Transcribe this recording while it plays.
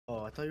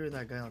Oh, I thought you were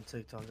that guy on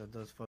TikTok that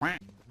does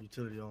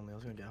utility only. I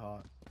was gonna get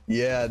hot.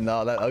 Yeah,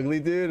 no, that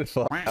ugly dude.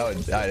 Fuck, I'd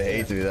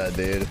hate to be that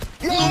dude.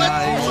 Oh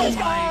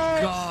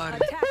my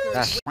god.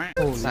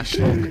 Holy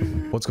shit.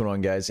 What's going on,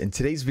 guys? In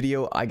today's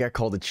video, I got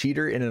called a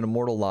cheater in an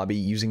Immortal lobby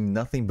using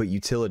nothing but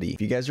utility.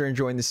 If you guys are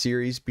enjoying the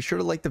series, be sure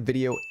to like the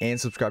video and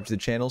subscribe to the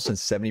channel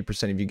since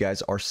 70% of you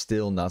guys are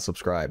still not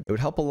subscribed. It would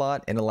help a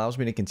lot and allows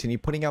me to continue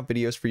putting out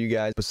videos for you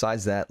guys.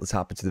 Besides that, let's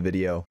hop into the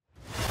video.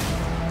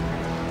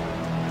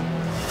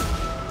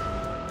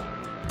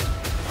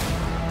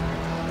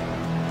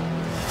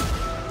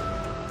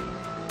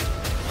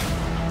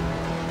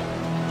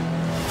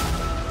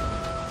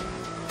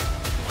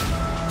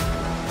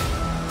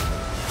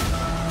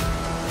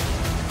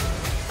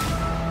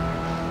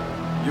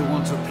 You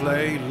want to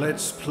play?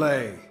 Let's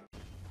play.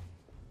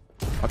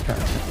 Okay.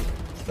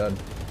 Done.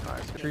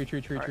 Nice.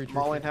 Tree.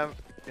 Molly in heaven.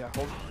 Yeah,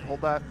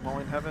 hold that.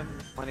 Molly in heaven.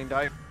 Mining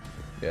dive.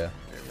 Yeah.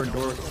 For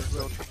door.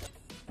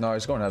 No,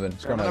 it's going heaven.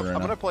 It's going heaven right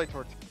I'm now. gonna play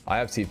towards. I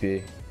have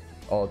TP.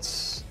 Oh,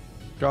 it's...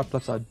 Drop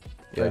left side.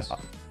 Yeah. Nice.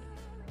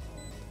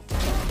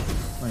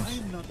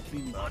 I'm not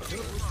clean.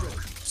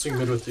 Swing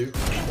mid with you.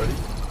 Ready?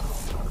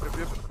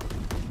 Yep.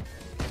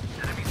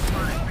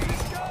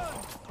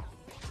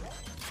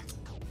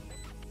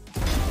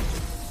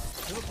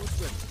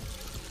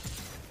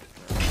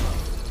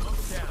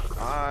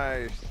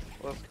 Nice.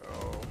 Let's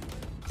go.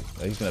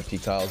 He's gonna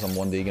peek tiles. I'm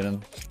 1D'ing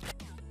him.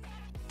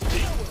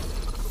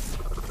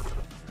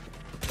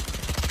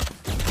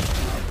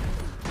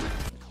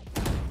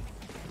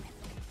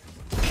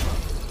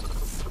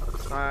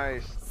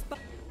 Nice.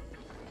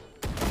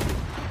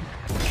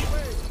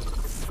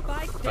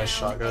 Nice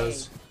shot,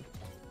 guys.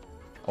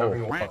 Oh,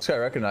 this guy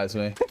recognized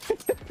me.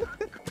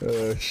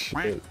 Oh,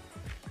 shit.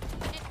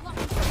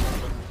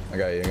 I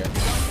got you, I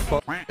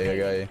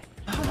got you.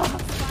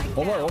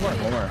 One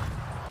more.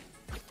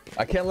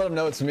 I can't let him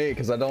know it's me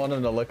because I don't want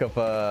him to look up,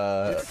 look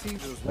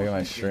at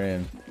my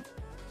stream.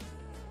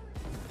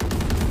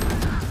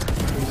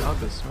 He's out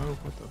the smoke.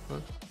 What the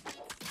fuck?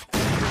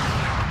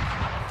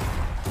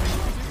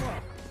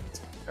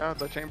 Yeah,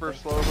 the chamber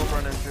slows will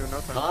run into no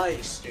time.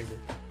 Nice, dude.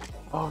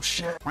 Oh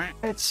shit.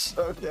 It's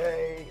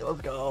okay.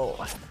 Let's go.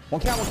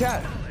 One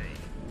cat.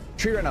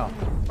 Tree right now.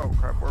 Oh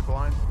crap, we're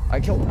blind. I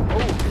killed. Oh,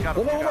 you got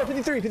him. One more.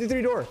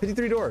 53 door.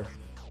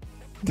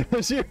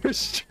 There's your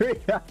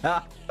street.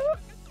 No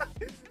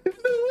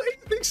way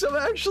he thinks I'm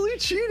actually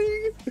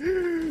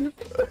cheating.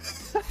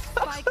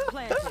 Spike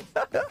planted.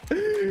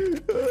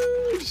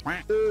 Oh,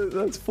 shit.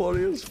 That's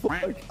funny as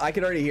fuck. I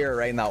can already hear it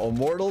right now.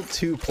 Immortal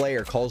 2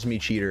 player calls me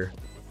cheater.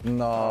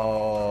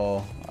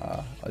 No.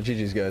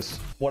 GG's, guys.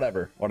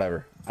 Whatever.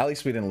 At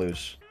least we didn't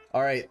lose.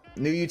 All right,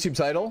 new YouTube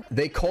title.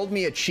 They called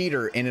me a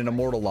cheater in an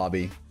Immortal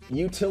lobby.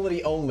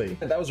 Utility only.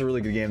 That was a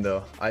really good game,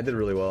 though. I did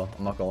really well.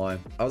 I'm not gonna lie.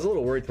 I was a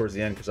little worried towards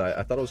the end because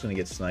I thought I was gonna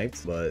get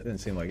sniped, but it didn't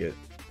seem like it,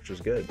 which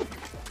was good.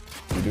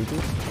 You do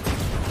this?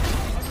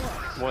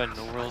 What in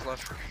the world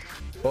left?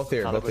 Both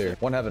here.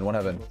 One heaven.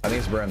 I think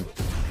it's Brim.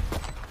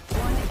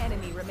 One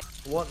enemy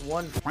remains. One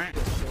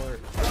short.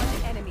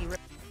 One enemy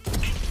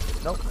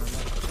Nope.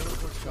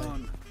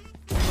 Gone.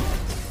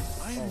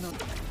 I'm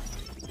not.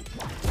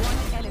 One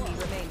enemy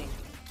remaining.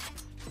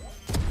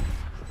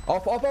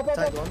 Off.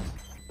 Side one.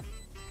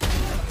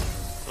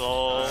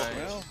 Oh,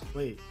 Nice.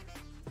 Wait.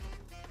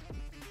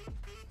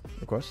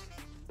 Request?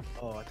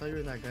 Oh, I thought you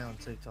were that guy on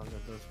TikTok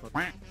that does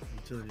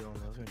utility only.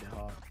 I was gonna get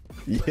hot.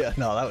 Yeah,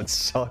 no, that would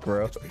suck,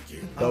 bro.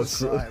 I was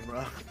crying,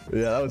 bro.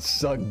 Yeah, that would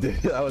suck,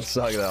 dude. That would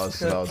suck. That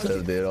was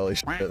it, dude. Holy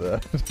shit, though.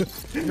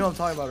 You know what I'm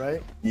talking about,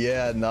 right?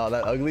 Yeah, no,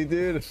 that ugly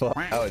dude. Fuck,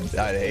 I'd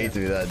hate to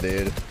be that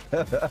dude.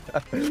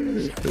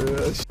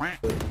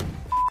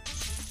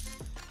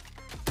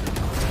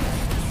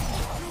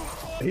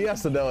 He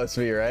has to know it's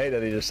me, right?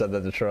 And he just said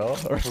that to troll.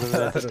 Or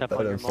step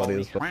on your funny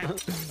as fuck. You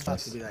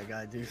have to be that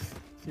guy, dude.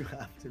 You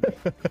have to be.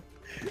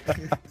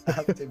 You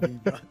have to be,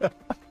 bro.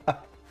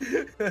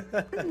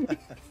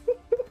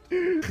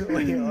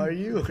 Wait, are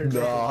you? Or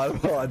No, I'm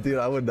not, dude.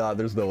 I would not.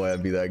 There's no way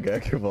I'd be that guy.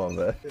 Come on,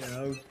 man.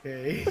 Yeah,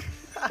 okay.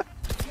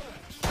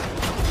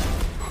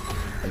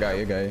 I got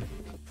you.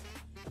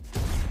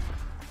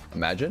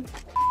 Imagine.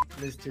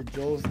 Mr.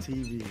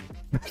 Jollztv.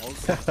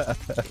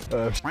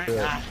 Oh shit.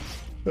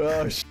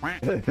 Oh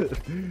shit.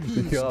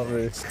 You got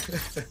me.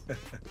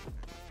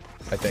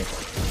 I think.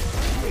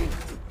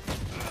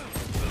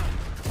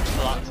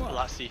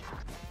 Lassie.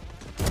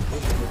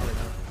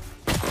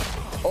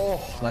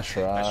 Oh, nice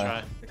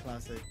try. The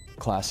classic.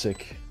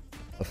 Classic.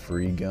 A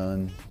free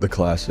gun. The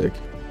classic.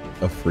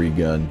 A free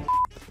gun.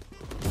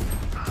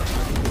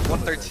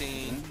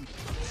 113.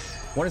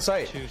 One in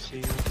sight. 2 C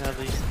at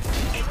least.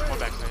 One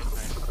backside.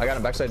 Nice. I got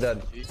him backside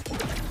dead.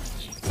 One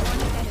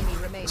enemy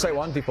remaining. Sight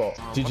one default.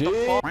 GG.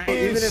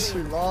 Even if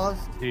we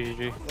lost,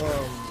 GG.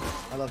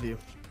 I love you.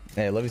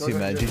 Hey, love you too,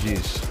 man.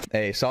 GG's.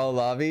 Hey, solid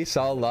lobby.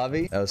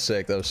 That was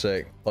sick.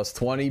 Plus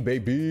 20,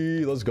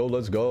 baby. Let's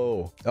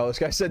go. Oh, this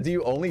guy said, do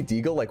you only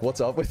deagle? Like,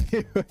 what's up with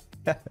you?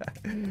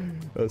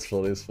 That's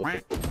funny as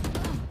fuck.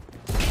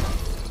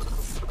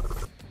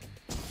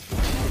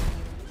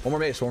 One more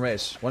mace.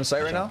 One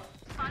sight right now.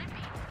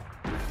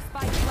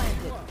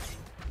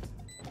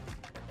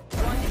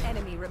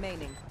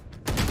 remaining.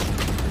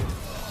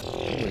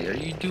 Wait, are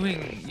you doing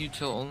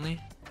util only?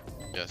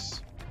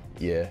 Yes.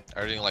 Yeah.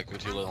 Are you doing like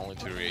util only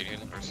to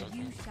radiant or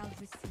something?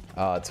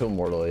 To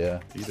Immortal, yeah.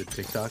 You the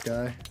TikTok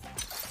guy?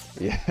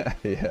 Yeah,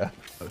 yeah.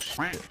 Oh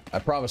shit. I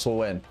promise we'll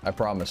win. I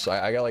promise.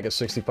 I got like a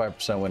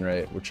 65% win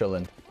rate. We're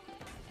chilling.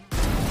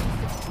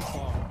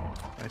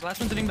 Last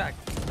one sitting back.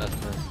 That's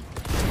nice.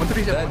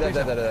 137.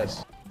 137.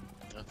 That.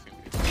 Nothing.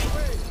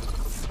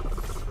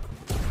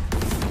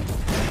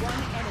 One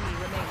enemy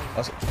remaining.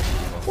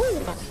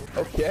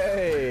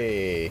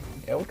 Okay.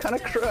 Yeah, what kind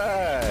of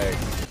crack?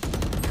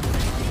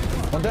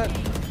 One dead.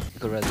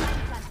 Good res.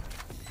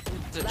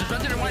 Just run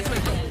to the white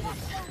space.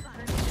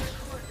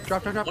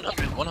 Drop.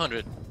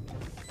 100.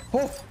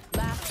 Oh.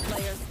 Last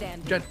player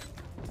standing. Jet.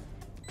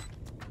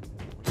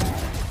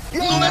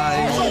 Oh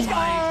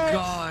my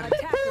god.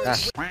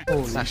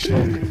 Attackers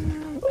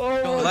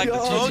Oh my Like the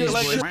god.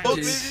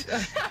 TG's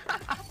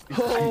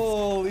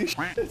Holy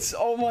shit.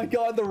 Oh my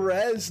god, the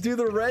res. Dude,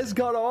 the res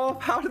got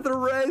off. How did the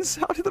res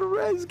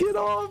get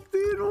off,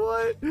 dude?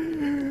 What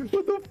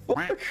the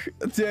fuck?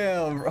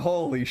 Damn.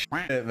 Holy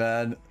shit,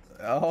 man.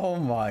 Oh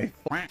my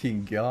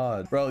fucking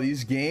god. Bro,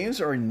 these games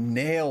are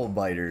nail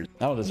biters.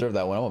 I don't deserve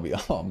that one.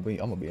 I'm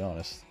gonna be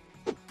honest.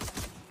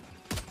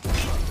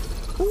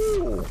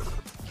 Ooh.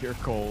 You're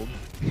cold.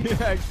 You're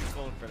actually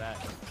cold for that.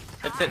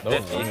 It's hit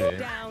 50.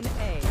 down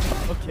A.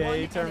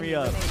 Okay, One turn me enemy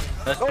up. remaining.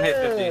 That's hit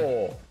 50.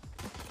 Oh.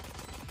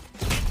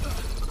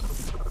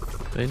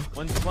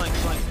 One flank.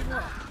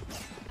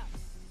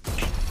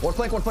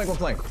 One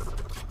flank.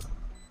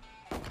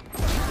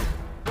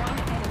 One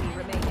enemy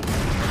remaining.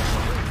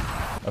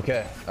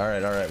 Okay. All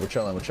right. We're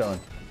chilling.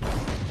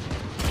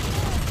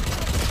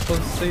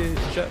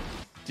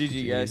 GG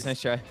guys,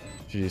 nice try.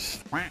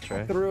 Jeez.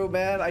 Try. Through,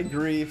 man. I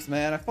griefed,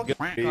 man. I fucking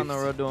griefed. On the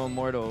road to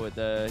Immortal with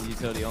the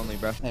utility only,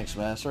 bro. Thanks,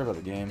 man. Sorry about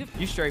the game.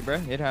 You straight, bro.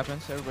 It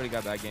happens. Everybody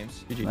got bad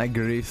games. GG. I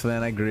griefed,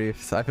 man. I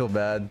griefed. I feel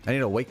bad. I need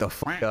to wake the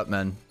fuck up,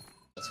 man.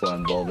 That's why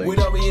I'm balding. We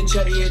know me and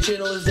Chetty, your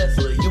channel is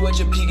desolate. You at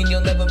your peak and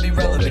you'll never be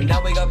relevant.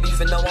 Now we got beef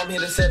and now I'm here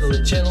to settle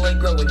it. Channel ain't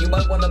growing, you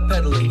might wanna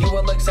pedal it. You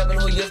are like 7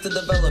 whole years to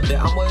develop it.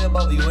 I'm way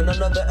above you in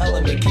another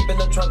element. Keeping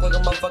the trunk like a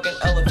motherfucking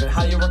elephant.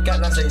 How you work out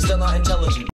and I say you're still not intelligent.